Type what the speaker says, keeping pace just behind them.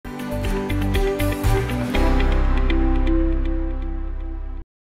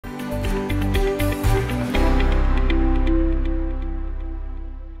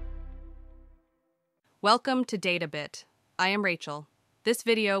Welcome to DataBit. I am Rachel. This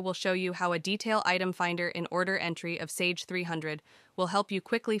video will show you how a detail item finder in order entry of Sage 300 will help you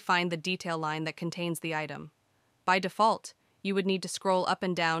quickly find the detail line that contains the item. By default, you would need to scroll up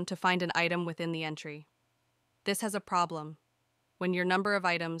and down to find an item within the entry. This has a problem. When your number of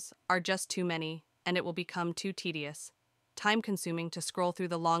items are just too many, and it will become too tedious, time-consuming to scroll through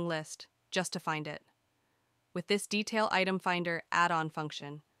the long list just to find it. With this Detail Item Finder add-on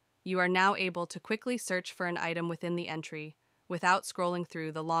function, you are now able to quickly search for an item within the entry without scrolling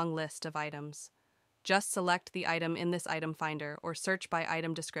through the long list of items. Just select the item in this item finder or search by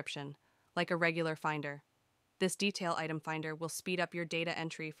item description, like a regular finder. This Detail Item Finder will speed up your data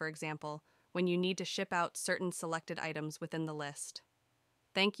entry, for example, when you need to ship out certain selected items within the list.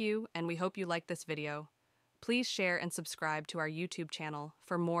 Thank you, and we hope you like this video. Please share and subscribe to our YouTube channel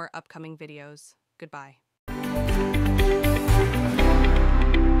for more upcoming videos. Goodbye.